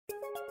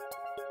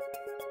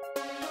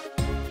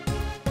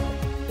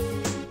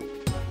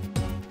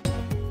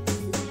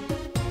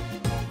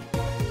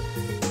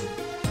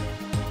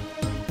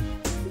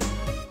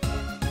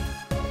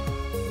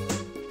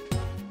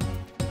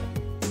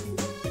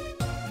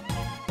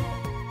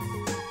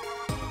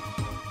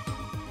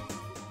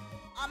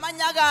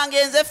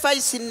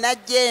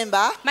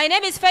My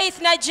name is Faith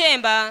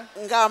Najemba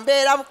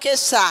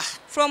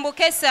from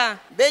Bukesa.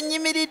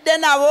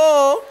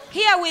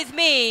 Here with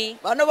me,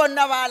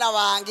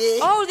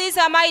 all these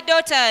are my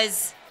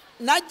daughters.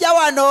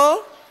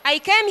 I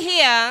came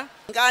here,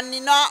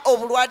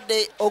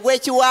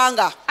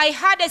 I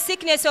had a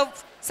sickness of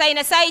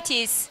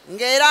sinusitis.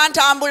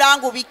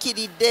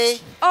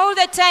 All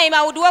the time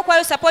I would walk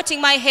while supporting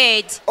my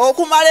head.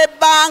 And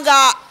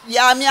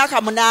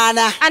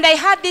I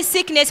had this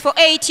sickness for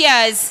 8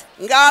 years.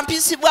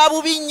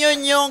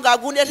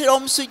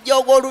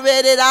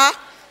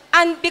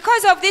 And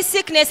because of this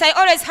sickness, I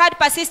always had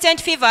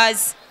persistent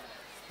fevers.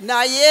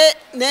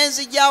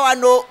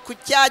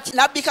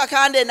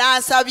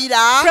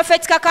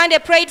 Prophet Kakande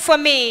prayed for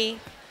me.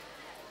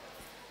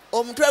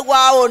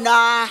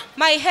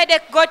 My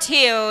headache got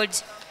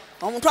healed.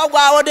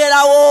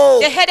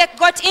 The headache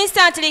got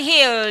instantly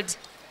healed.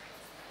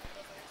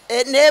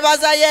 I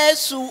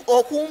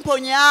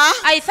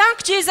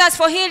thank Jesus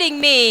for healing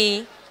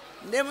me.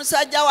 And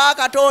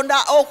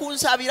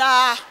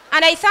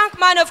I thank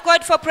man of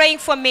God for praying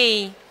for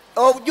me.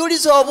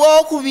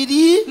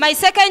 My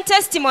second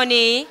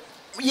testimony,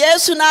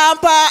 as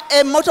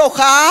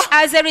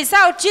a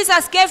result,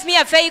 Jesus gave me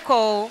a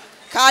vehicle.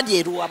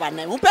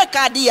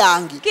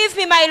 Give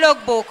me my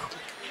logbook.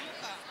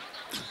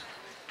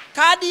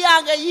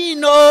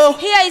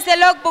 Here is the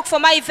logbook for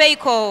my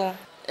vehicle.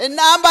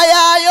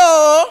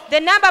 The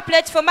number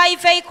plate for my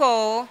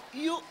vehicle.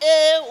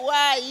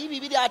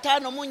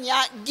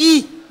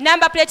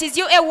 Number plate is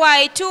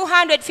UAY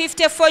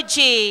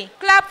 254G.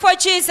 Clap for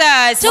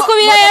Jesus.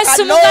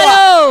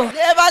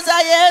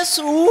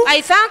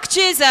 I thank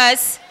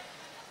Jesus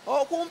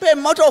for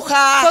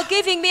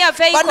giving me a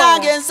vehicle. Who am I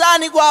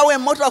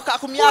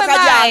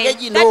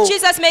that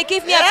Jesus may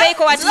give me a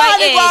vehicle at my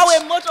age?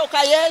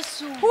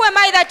 Who am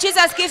I that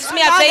Jesus gives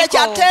me a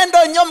vehicle?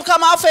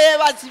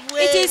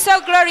 It is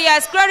so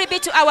glorious. Glory be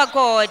to our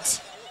God.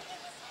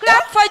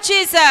 Clap for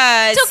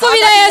Jesus.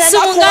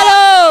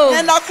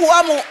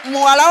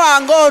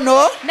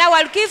 Now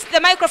I'll give the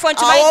microphone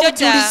to my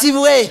daughter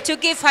to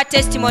give her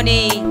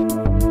testimony.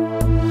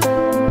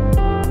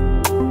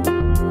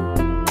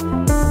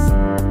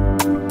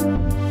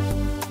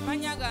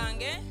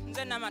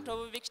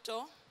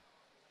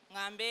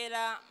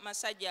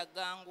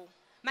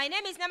 My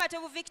name is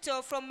Namatovu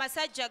Victor from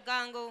Masajja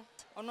Gangu.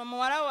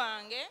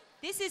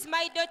 This is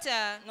my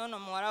daughter.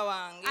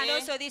 And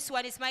also this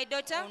one is my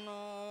daughter.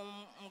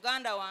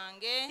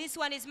 This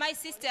one is my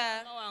sister.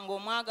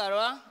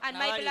 And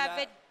my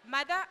beloved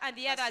mother, and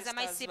the others are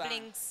my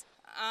siblings.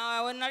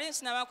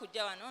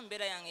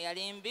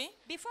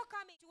 Before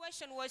coming, the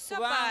situation was so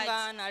bad.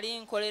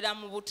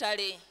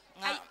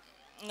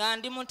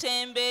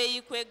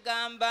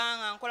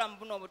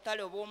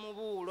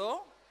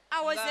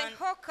 I was a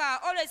hawker,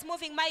 always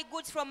moving my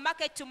goods from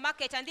market to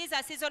market, and these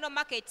are seasonal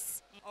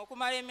markets.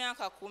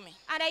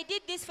 And I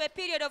did this for a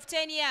period of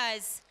 10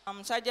 years.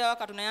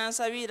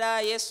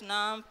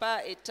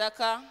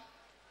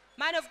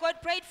 Man of God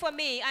prayed for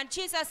me, and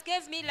Jesus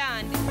gave me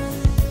land.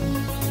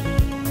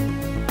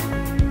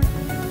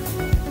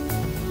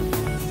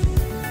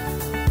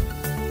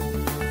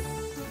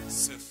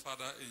 Say,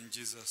 Father, in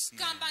Jesus'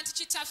 name,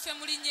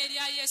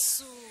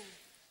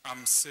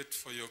 I'm set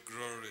for your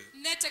glory.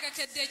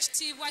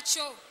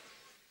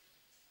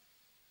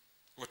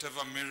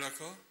 Whatever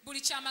miracle,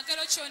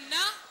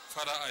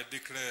 Father, I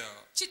declare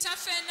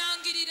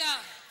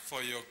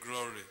for your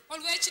glory.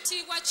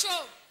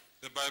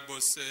 The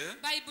Bible says,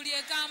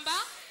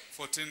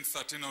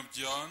 14:13 of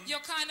John, and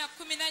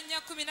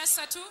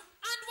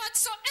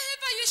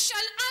whatsoever you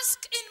shall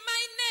ask in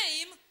my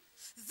name,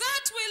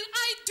 that will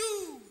I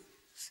do,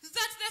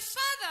 that the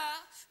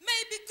Father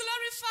may be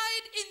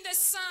glorified in the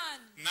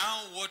Son.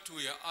 Now what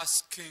we are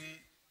asking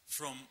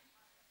from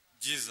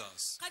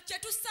Jesus,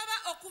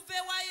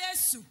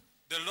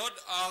 the Lord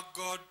our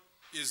God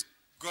is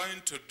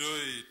going to do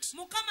it,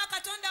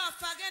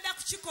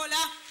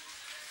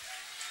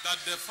 that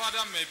the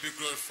Father may be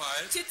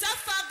glorified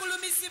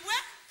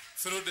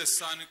through the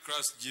Son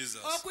Christ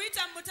Jesus.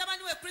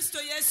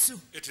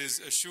 It is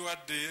a sure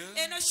deal.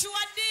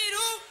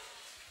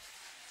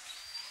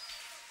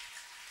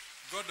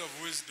 God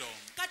of wisdom,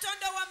 God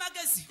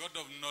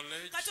of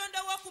knowledge,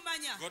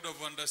 God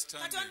of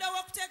understanding,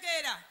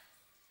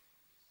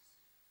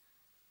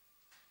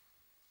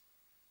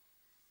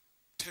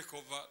 take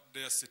over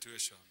their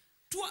situation.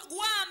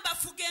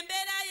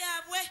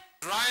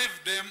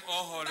 Drive them, O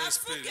Holy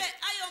Spirit.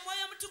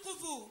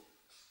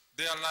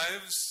 Their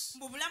lives,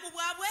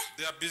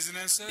 their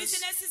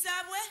businesses,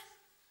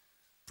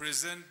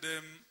 present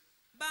them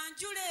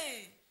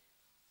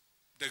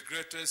the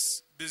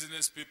greatest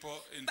business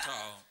people in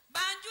town.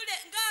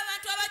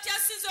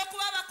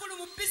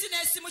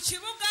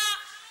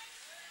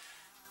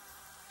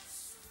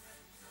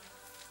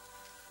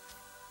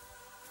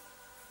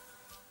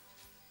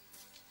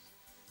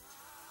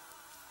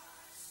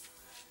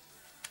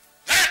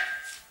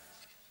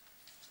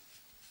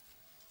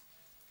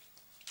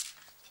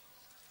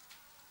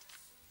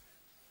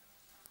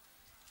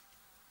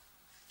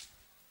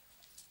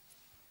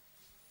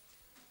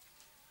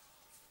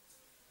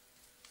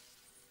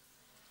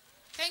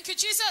 Thank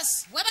you,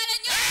 Jesus.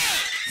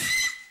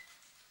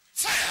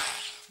 Fire.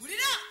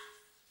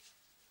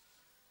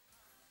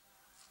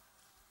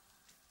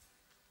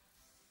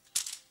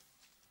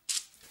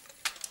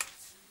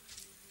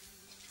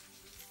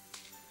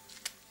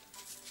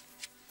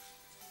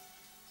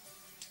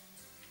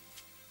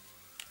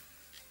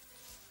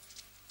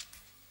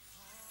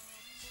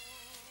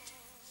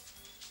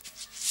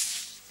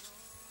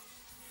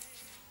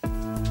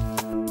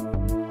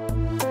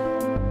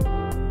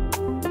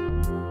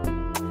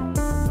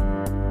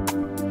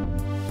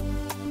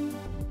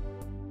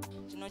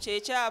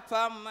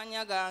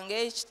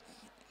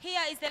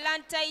 Here is the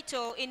land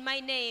title in my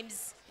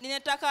names. This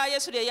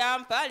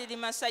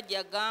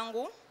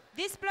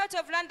plot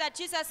of land that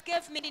Jesus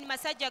gave me in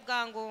Masajja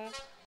Gangu,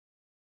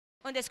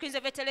 on the screens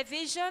of your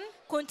television,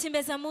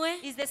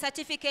 is the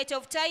certificate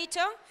of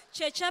title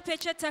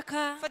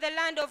for the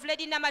land of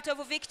Lady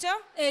Namatovu Victor.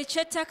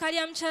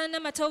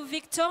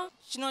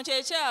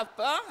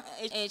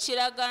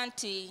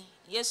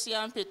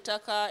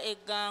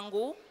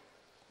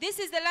 This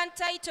is the land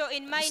title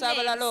in my name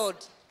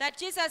that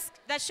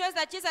shows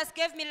that Jesus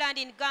gave me land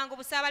in Gangu,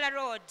 Busabala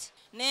Road.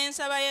 I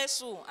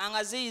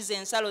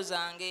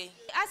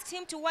asked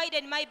him to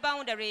widen my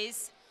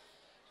boundaries.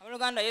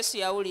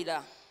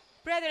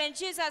 Brethren,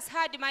 Jesus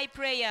heard my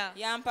prayer.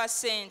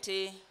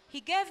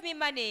 He gave me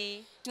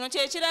money.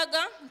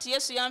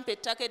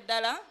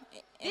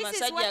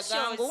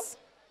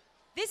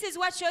 This is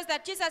what shows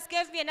that Jesus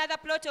gave me another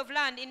plot of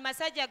land in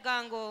Masajja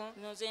Gangu.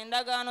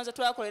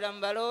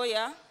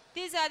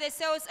 These are the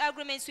sales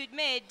agreements we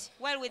made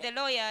while with the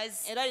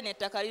lawyers.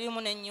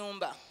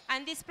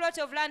 And this plot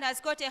of land has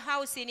got a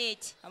house in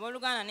it.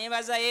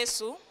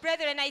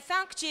 Brethren, I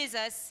thank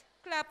Jesus.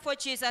 Clap for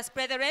Jesus,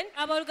 brethren.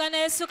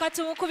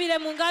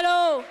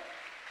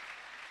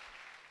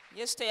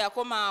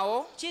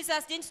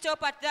 Jesus didn't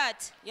stop at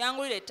that.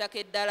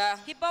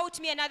 He bought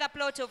me another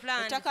plot of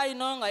land.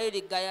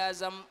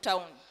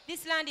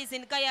 This land is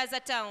in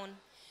Gayaza town.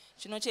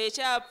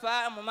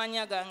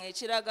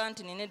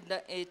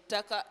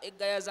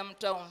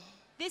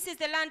 This is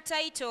the land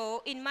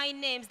title in my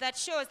names that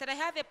shows that I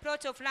have a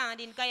plot of land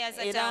in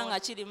Gayaza town.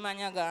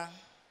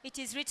 It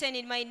is written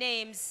in my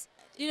names.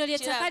 Here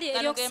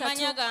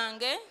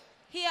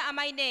are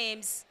my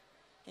names.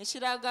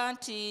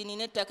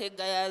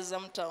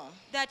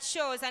 That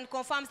shows and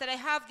confirms that I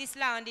have this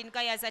land in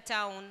Gayaza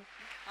town.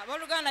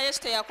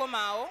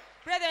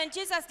 Brethren,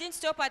 Jesus didn't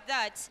stop at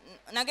that.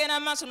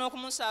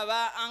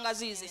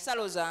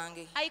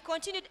 I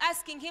continued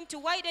asking him to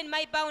widen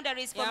my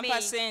boundaries for me.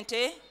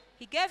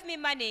 He gave me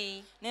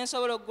money. And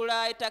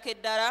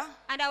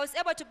I was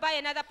able to buy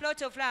another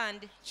plot of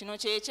land. Here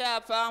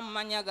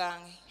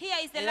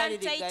is the land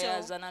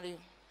title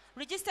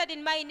registered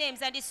in my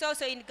names, and it's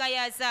also in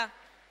Gayaza.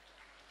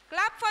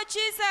 Clap for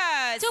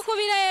Jesus.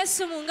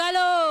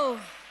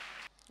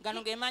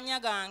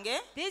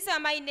 These are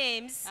my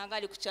names.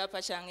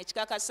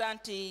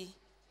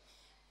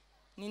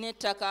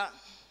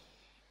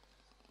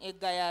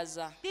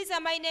 These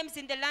are my names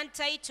in the land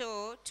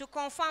title to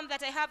confirm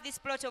that I have this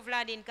plot of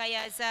land in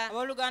Gayaza.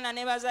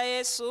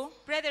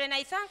 Brethren,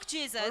 I thank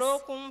Jesus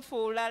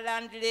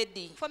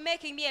for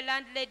making me a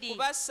landlady.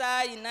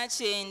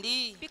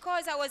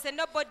 Because I was a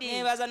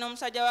nobody. I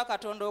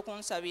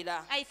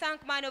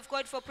thank man of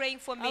God for praying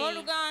for me.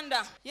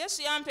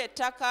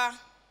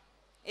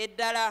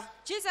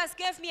 Jesus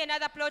gave me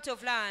another plot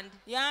of land.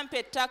 He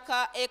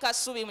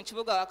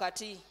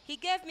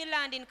gave me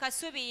land in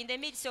Kasubi in the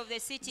midst of the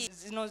city.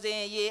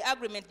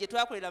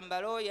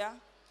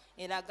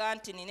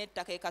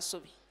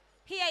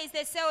 Here is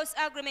the sales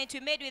agreement we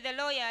made with the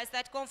lawyers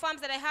that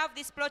confirms that I have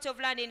this plot of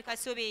land in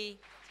Kasubi.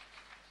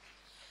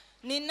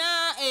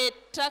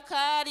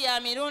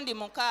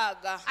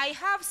 I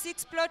have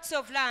 6 plots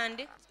of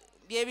land.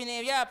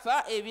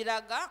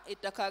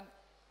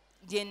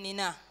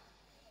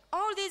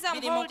 All these I'm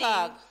holding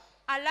are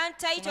land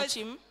titles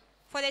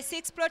for the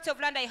 6 plots of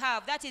land I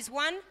have. That is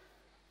 1.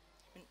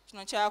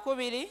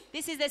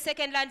 This is the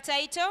second land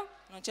title.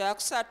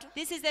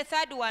 This is the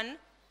third one.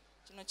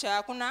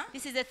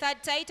 This is the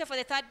third title for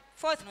the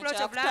 4th plot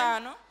of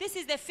land. This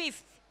is the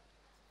 5th.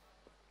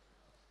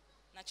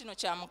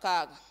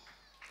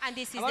 And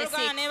this is the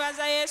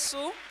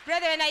 6th.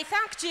 Brethren, I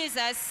thank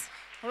Jesus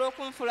for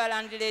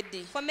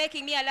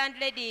making me a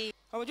landlady.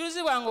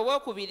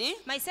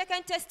 My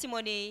second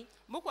testimony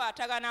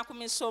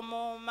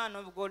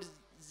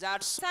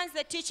concerns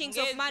the teachings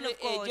of man of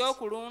God,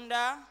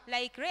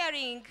 like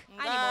rearing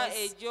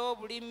animals,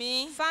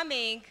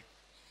 farming.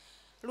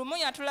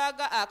 One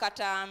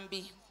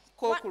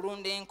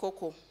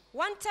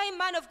time,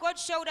 man of God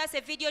showed us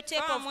a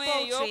videotape of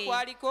poultry.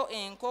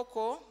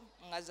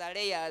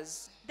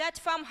 That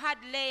farm had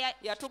layered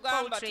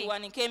poultry.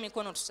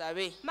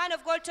 Man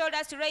of God told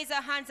us to raise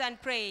our hands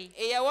and pray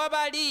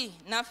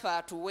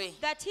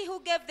that he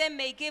who gave them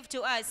may give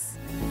to us.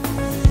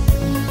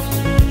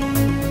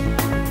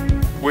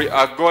 We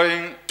are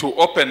going to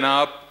open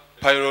up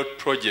pilot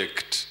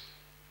project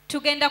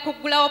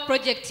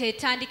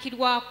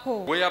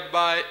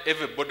whereby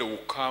everybody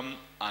will come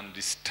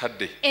and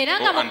study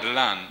Eranga and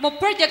learn. Mu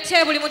project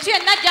buli muntu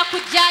yenna ajja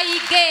kujja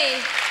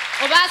ayige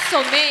oba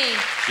asome.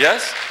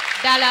 Yes?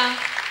 Dala.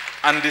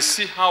 And they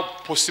see how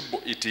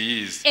possible it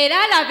is.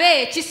 Era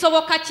alabe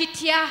kisoboka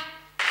kitya.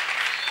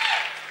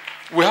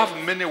 We have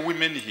many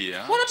women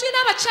here Wano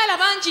tulina abakyala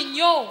bangi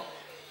nnyo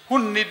who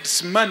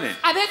needs money.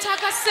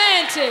 abeetaaga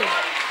ssente.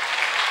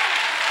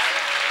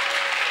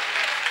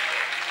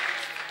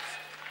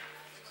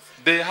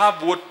 They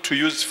have what to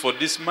use for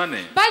this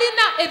money.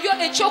 Balina ebyo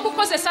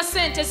ekyokukozesa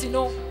ssente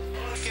zino.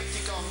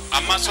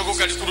 Amaaso go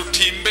gali ku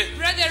lutimbe.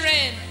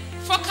 Brethren,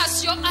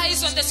 focus your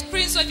eyes on the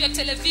screens of your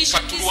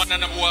television. Katulwana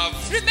na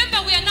bwavu.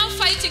 Remember, we are now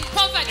fighting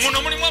poverty.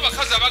 Muno mulimu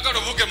abakazi abagala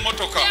ovuga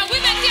emmotoka. There are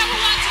women here who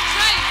want to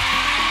drive.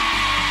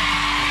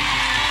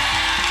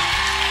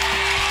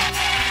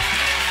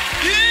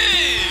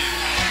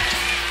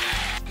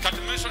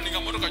 Kati mentioning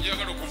emmotoka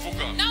gy'oyagala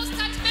okuvuga. Now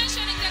start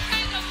mentioning the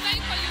kind of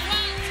vehicle you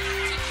want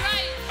to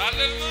drive.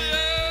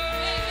 Hallelujah.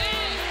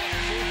 Amen.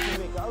 2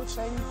 weken oud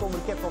zijn, komen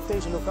de kippen op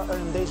deze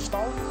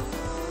stal.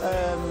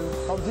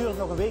 Dan duurt het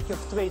nog een weekje of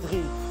 2,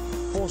 3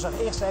 voor ze haar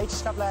eerste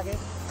eitjes gaat leggen.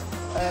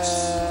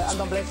 En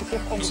dan blijft de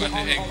kip ongeveer 1,5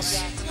 jaar.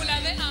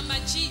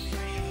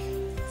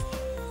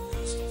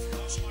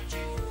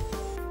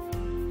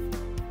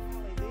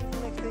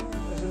 Dat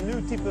is een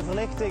nieuw type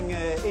verlichting,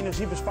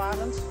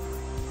 energiebesparend.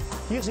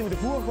 Hier zien we de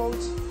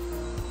voergoot.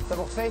 Dat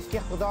wordt 5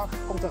 keer per dag,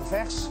 komt er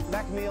vers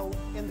lekmeel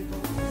in de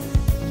goot.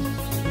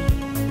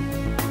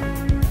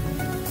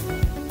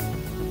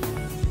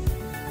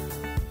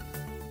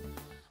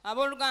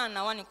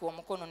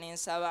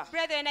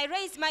 Brethren, I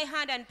raised my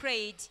hand and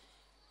prayed.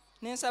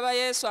 I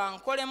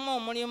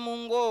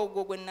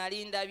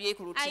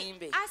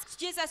asked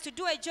Jesus to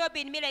do a job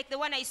in me like the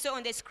one I saw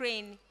on the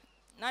screen.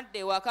 I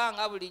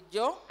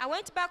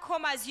went back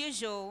home as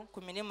usual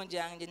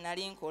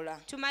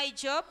to my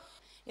job.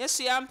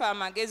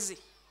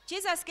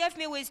 Jesus gave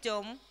me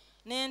wisdom.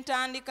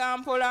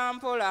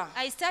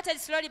 I started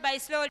slowly by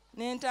slowly.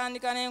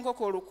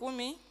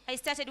 I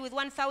started with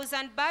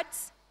 1,000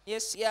 birds.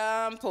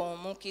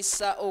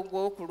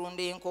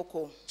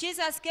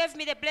 Jesus gave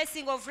me the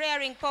blessing of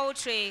rearing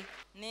poultry.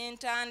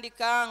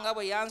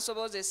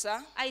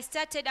 I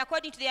started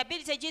according to the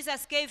ability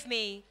Jesus gave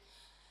me.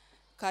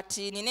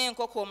 Currently,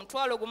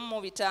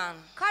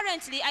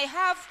 I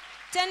have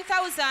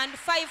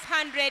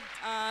 10,500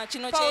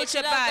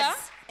 poultry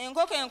birds.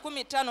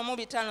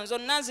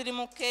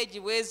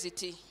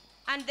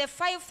 And the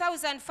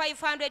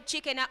 5,500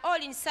 chicken are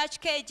all in such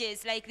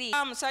cages like this.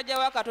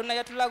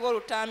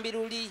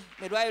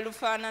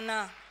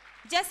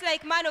 Just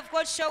like man of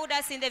God showed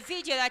us in the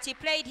video that he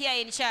played here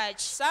in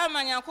church. I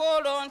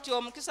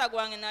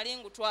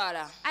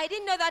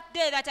didn't know that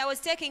day that I was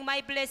taking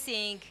my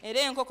blessing.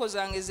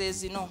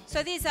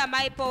 So these are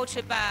my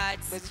poultry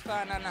birds.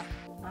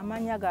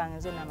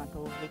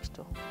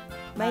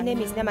 My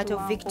name is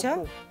Namatov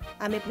Victor.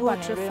 I'm a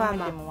poultry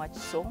farmer.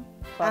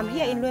 I'm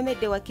here in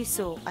Lwemedde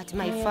Wakiso at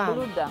my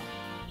farm.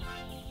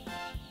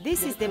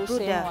 This is the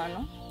brooder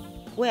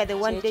where the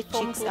one-day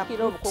chicks are put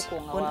on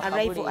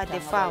arrival at the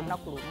farm.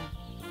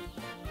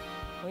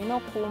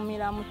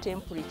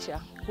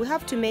 We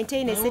have to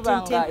maintain a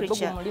certain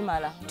temperature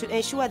to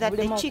ensure that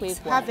the chicks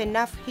have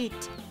enough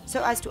heat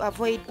so as to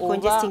avoid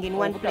congesting in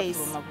one place.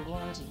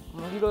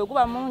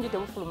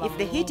 If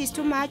the heat is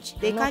too much,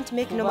 they can't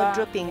make normal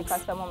droppings.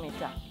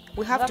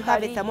 We have to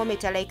have a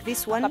thermometer like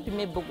this one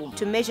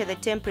to measure the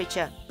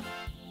temperature.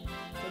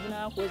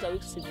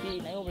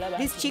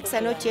 These chicks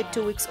are not yet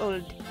 2 weeks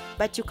old,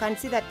 but you can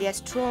see that they are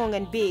strong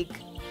and big.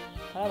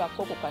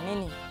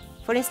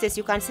 For instance,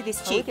 you can see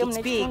this chick, it's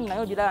big.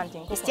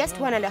 It's just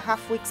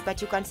 1.5 weeks, but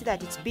you can see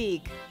that it's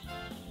big.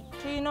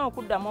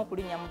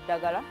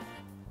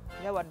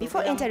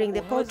 Before entering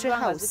the poultry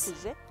house,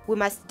 we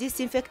must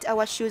disinfect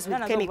our shoes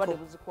with chemical,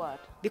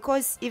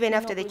 because even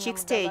after the chick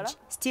stage,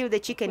 still the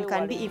chicken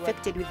can be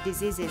infected with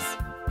diseases.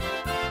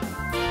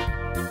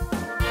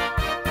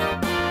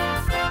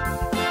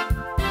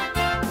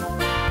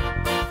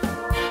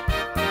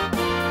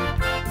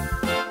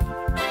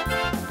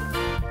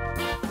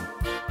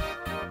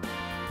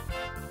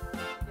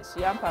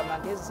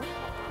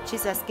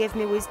 Jesus gave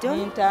me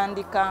wisdom,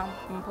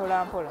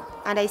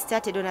 and I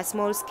started on a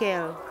small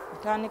scale.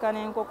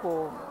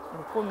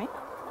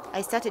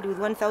 I started with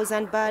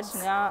 1,000 birds.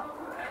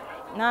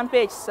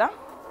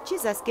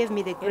 Jesus gave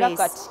me the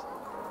grace.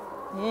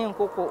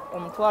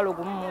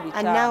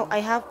 And now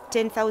I have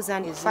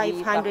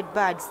 10,500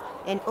 birds,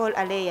 and all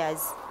are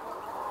layers.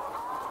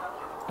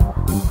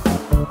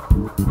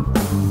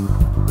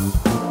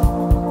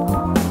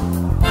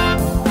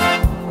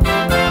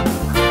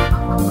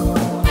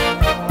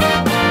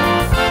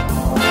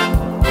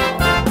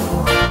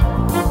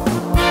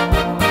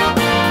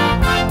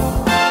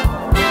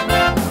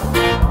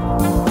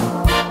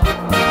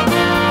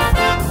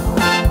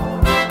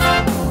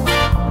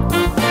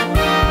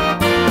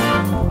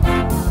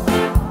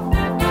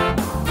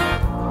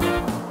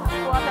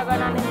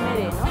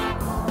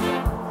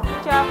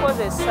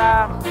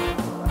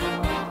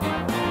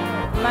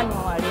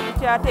 Manual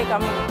Currently,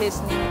 we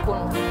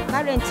put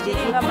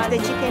the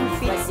chicken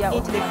feeds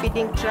into the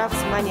feeding troughs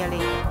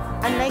manually,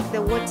 unlike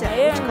the water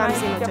which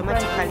comes in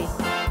automatically.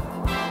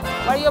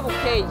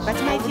 But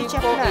my future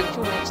plan is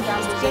to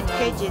get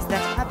cages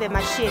that have a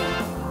machine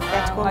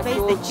that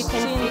conveys the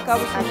chicken feeds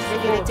at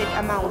regulated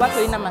amounts. Because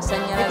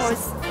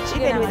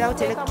even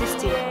without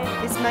electricity,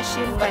 this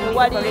machine can be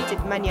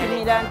operated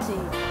manually.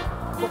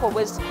 The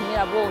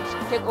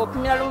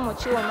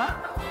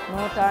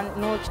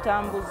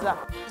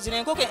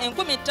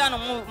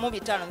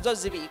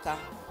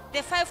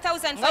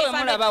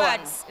 5,500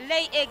 birds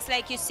lay eggs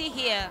like you see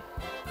here.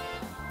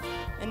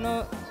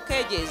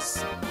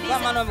 Cages.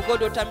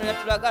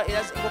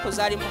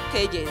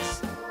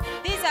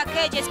 These are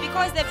cages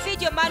because the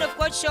video man of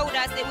God showed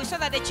us that we saw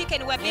that the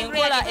chicken were being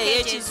reared in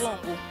cages.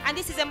 And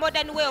this is a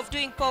modern way of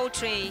doing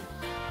poultry.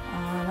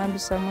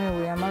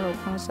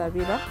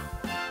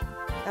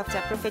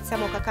 After Prophet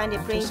Samuel Kakande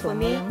praying for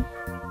me,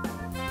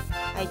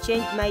 I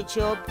changed my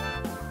job,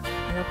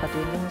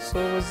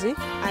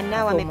 and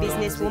now I'm a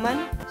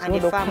businesswoman and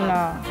a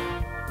farmer.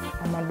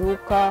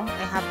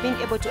 I have been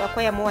able to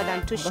acquire more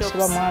than 2 shops.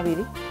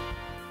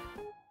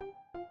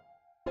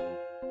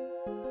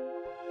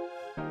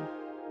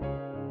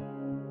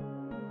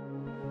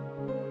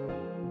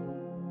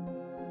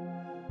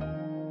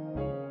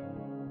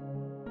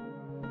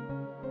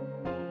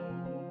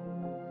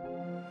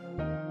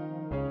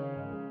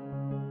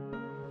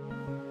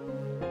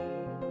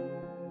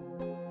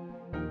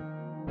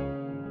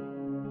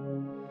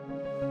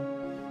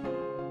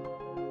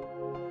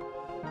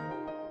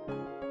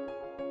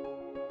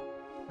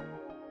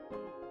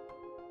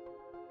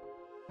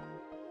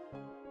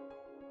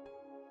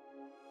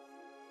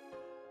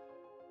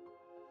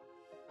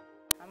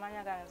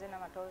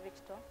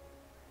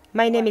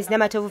 My name is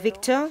Namatovu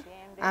Victor.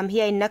 I'm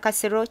here in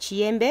Nakasero,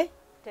 Chiyembe,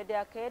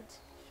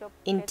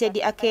 in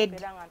Teddy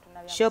Arcade,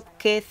 shop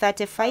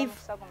K35.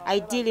 I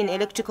deal in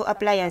electrical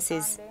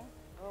appliances.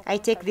 I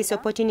take this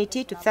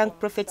opportunity to thank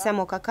Prophet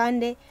Samuel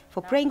Kakande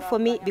for praying for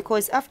me,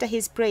 because after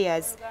his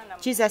prayers,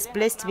 Jesus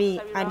blessed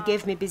me and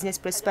gave me business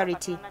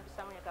prosperity.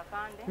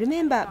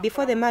 Remember,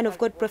 before the man of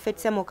God, Prophet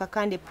Samuel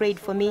Kakande, prayed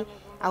for me,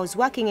 I was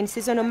working in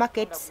seasonal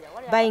markets,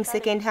 buying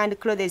second-hand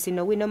clothes in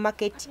Owino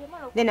market.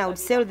 Then I would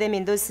sell them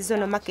in those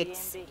seasonal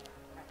markets.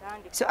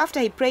 So after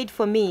he prayed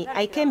for me,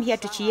 I came here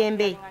to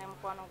Chiyembe.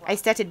 I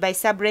started by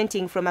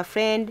sub-renting from a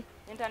friend.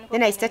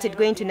 Then I started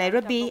going to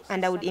Nairobi,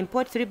 and I would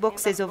import 3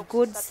 boxes of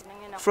goods.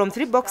 From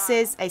 3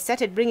 boxes, I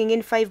started bringing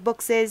in 5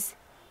 boxes.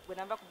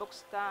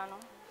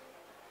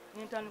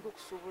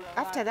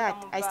 After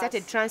that, I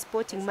started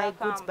transporting my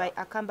goods by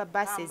Akamba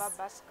buses.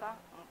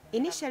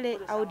 Initially,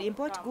 I would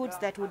import goods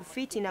that would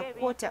fit in a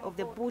quarter of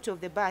the boot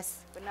of the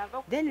bus.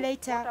 Then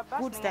later,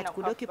 goods that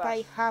could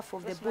occupy half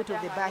of the boot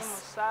of the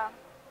bus.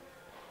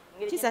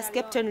 Jesus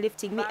kept on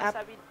lifting me up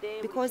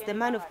because the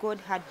man of God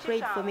had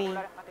prayed for me.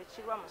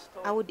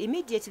 I would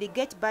immediately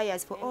get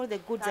buyers for all the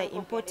goods I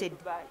imported.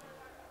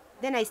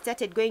 Then I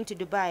started going to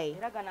Dubai.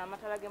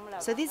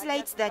 So these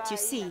lights that you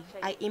see,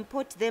 I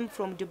import them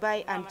from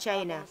Dubai and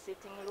China.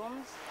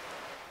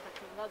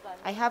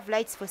 I have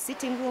lights for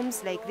sitting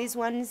rooms like these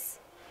ones.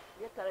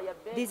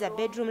 These are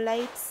bedroom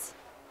lights.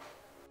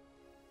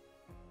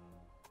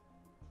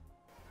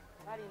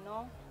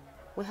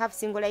 We have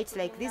single lights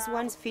like these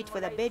ones, fit for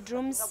the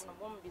bedrooms.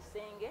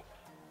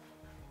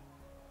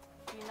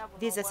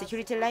 These are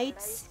security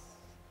lights.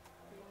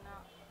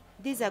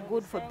 These are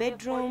good for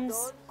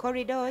bedrooms,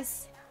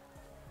 corridors.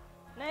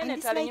 And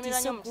this light is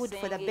so good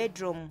for the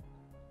bedroom.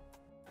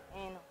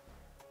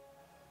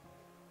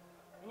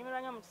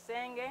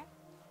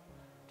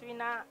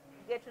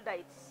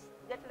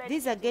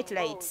 These are gate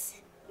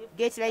lights,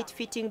 gate light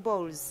fitting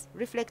balls,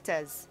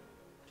 reflectors.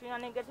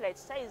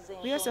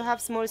 We also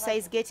have small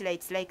size gate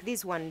lights like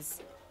these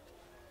ones.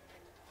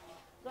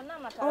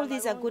 All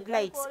these are good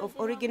lights of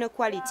original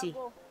quality.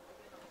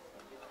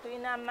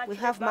 We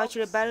have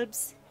mercury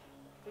bulbs.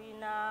 We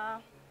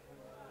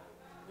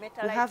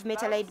have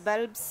metalite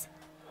bulbs,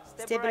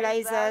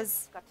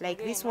 stabilizers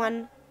like this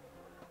one,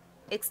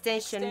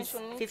 extensions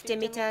 50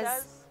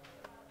 meters,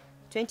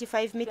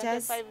 25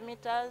 meters,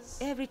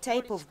 every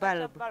type of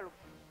bulb.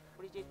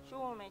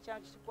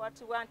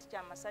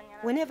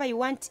 Whenever you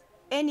want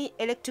any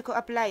electrical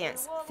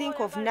appliance, think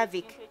of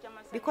Navik,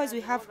 because we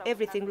have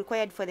everything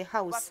required for the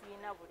house,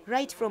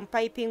 right from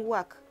piping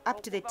work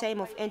up to the time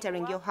of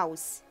entering your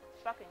house.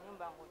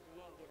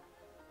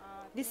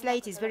 This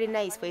light is very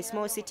nice for a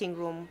small sitting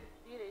room.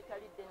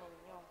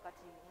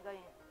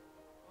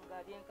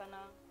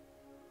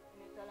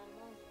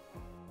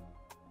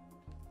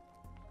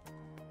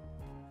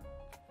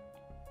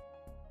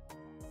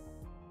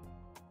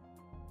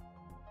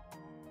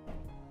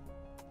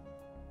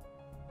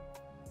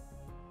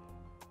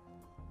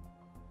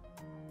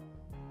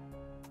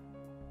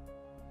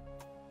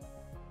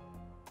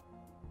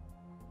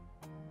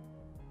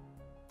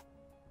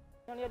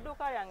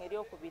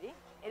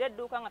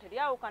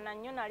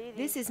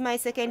 This is my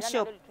second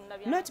shop,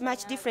 not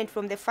much different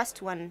from the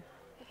first one.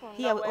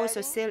 Here we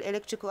also sell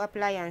electrical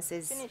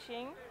appliances.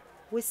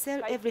 We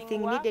sell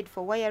everything needed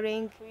for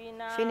wiring,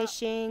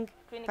 finishing,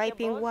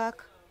 piping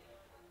work.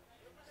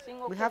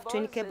 We have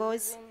twin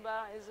cables,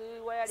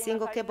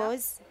 single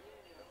cables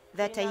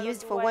that are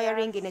used for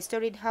wiring in a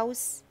storage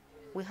house.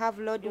 We have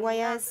load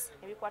wires.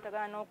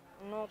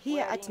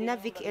 Here at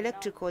Navik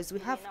Electricals, we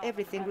have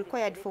everything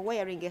required for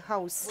wiring a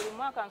house.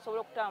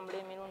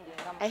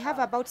 I have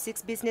about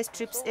 6 business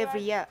trips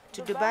every year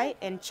to Dubai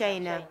and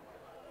China.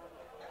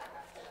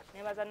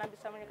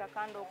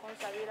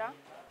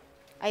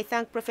 I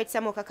thank Prophet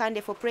Samuel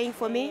Kakande for praying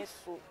for me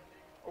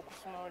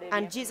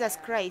and Jesus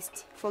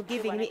Christ for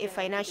giving me a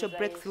financial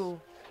breakthrough.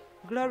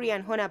 Glory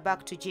and honor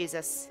back to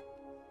Jesus.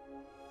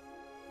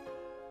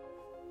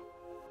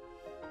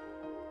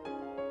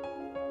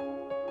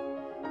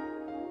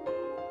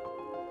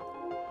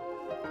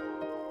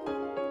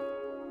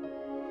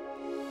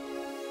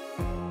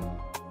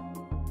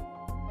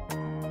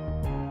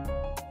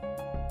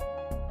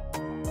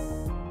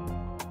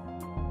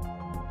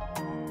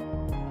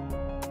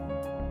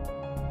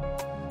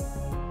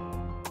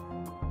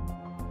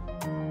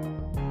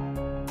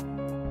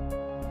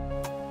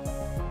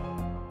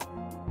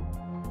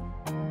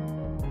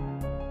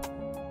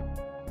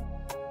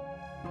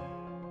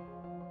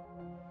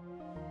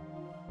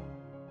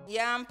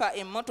 Yampa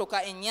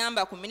emmotoka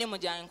enyamba ku mirimu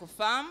gyange ku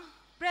farm.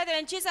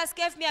 Brethren, Jesus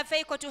gave me a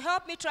vehicle to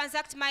help me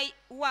transact my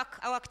work,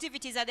 our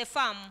activities at the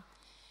farm.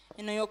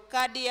 Eno yo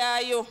kadi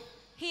yayo.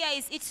 Here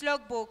is its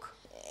logbook.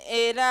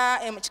 Era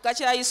kika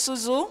kya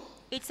Isuzu.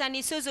 It's an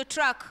Isuzu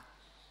truck.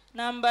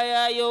 Namba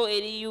yayo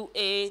eri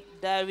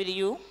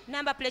UAW.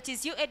 Number plate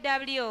is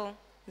UAW.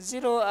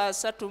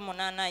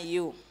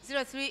 038U.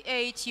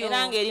 038U.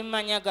 Era ng'eri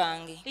mmanya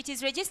gange. It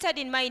is registered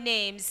in my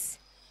names.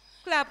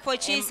 Clap for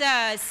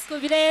Jesus.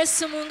 Kubira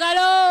Yesu mu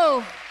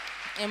ngalo.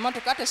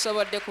 Emmotoka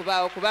tesobodde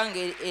kubaawo kubanga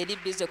eri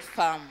busy ku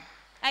farm.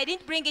 I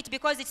didn't bring it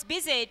because it's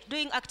busy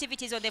doing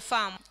activities on the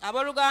farm.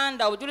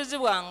 Abooluganda obujulizi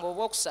bwange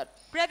obwokusatu.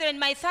 Brethren,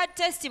 my third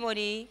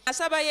testimony.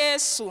 Asaba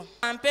Yesu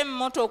ampe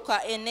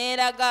emmotoka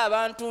eneeraga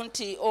abantu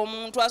nti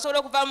omuntu asobola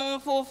okuva mu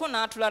nfuufu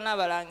n'atula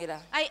n'abalangira.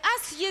 I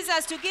asked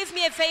Jesus to give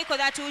me a vehicle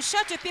that will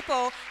show to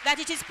people that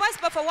it is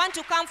possible for one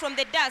to come from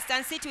the dust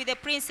and sit with the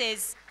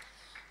princes.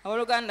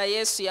 Abooluganda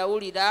Yesu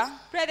yawulira.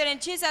 Brethren,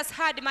 Jesus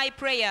heard my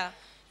prayer.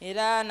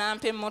 Era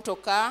n'ampa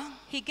emmotoka.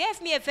 He gave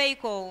me a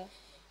vehicle.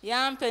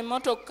 Yampa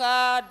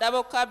emmotoka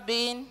double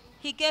cabin.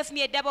 He gave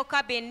me a double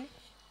cabin.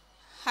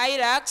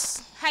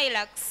 Hilux.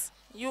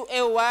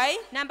 UAY.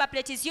 Number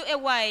plate is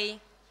UAY.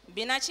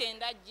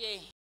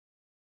 490J.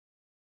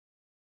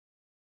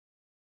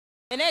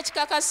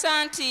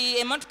 Ekikakasa nti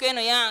emmotoka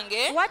eno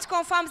yange. What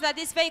confirms that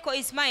this vehicle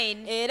is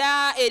mine?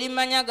 Era eri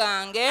manya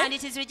gange. And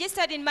it is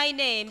registered in my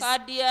names.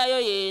 Kadi yayo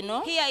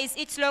yeeno. Here is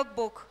its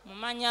logbook. Mu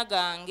manya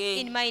gange.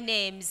 In my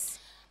names.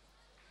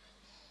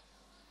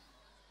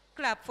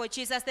 Clap for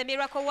Jesus, the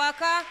miracle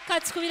worker.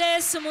 Katukubira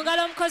Yesu mu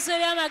ngalo omukozi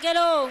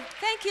w'ebyamagero.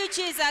 Thank you,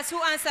 Jesus,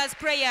 who answers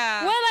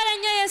prayer. Weebale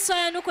nnyo Yesu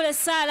ayanukula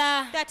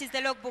essaala. That is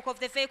the logbook of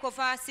the vehicle of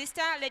our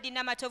sister, Lady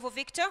Namatovu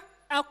Victor.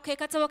 Ako ke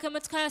katabo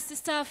k'emmotoka ya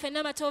sister waffe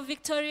Namatovu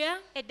Victoria.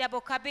 A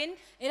double cabin.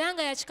 Era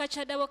nga ya kika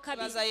kya double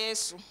cabin. Baza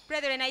Yesu.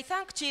 Brethren, I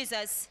thank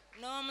Jesus.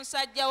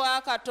 N'omusajja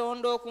wa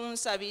Katonda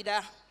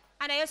okunsabira.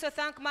 And I also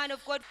thank man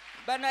of God.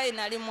 Banaye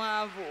nali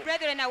mwavu.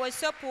 Brethren, I was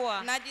so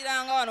poor.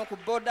 Najiranga wano ku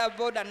boda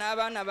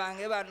n'abaana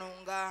bange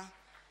banonga.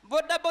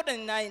 Boda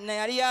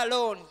nayali ya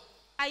loan.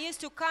 I used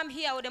to come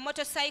here with a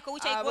motorcycle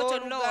which I got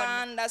on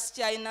loan.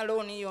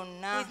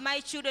 With my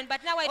children,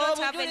 but now I don't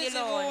have any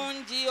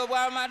loan.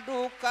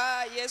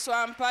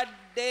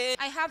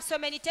 I have so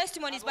many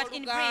testimonies, but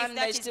in brief,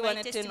 that is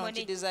my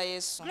testimony.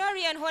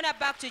 Glory and honor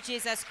back to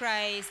Jesus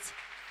Christ.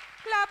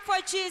 Clap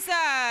for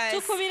Jesus.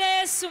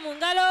 Tukubira Yesu mu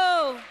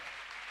ngalo.